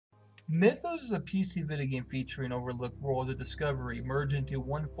Mythos is a PC video game featuring overlooked worlds of discovery merged into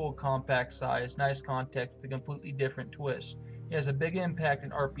one full compact size, nice context with a completely different twist. It has a big impact in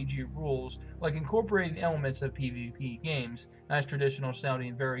RPG rules, like incorporating elements of PvP games, nice traditional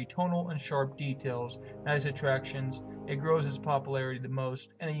sounding, very tonal and sharp details, nice attractions, it grows its popularity the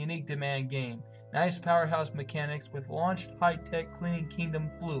most, and a unique demand game. Nice powerhouse mechanics with launched high-tech cleaning kingdom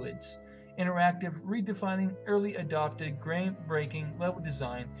fluids. Interactive, redefining, early adopted, groundbreaking level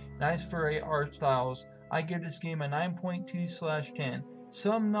design, nice furry art styles. I give this game a 9.2/10.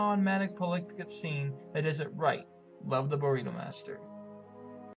 Some non-manic poetic scene that does it right. Love the Burrito Master.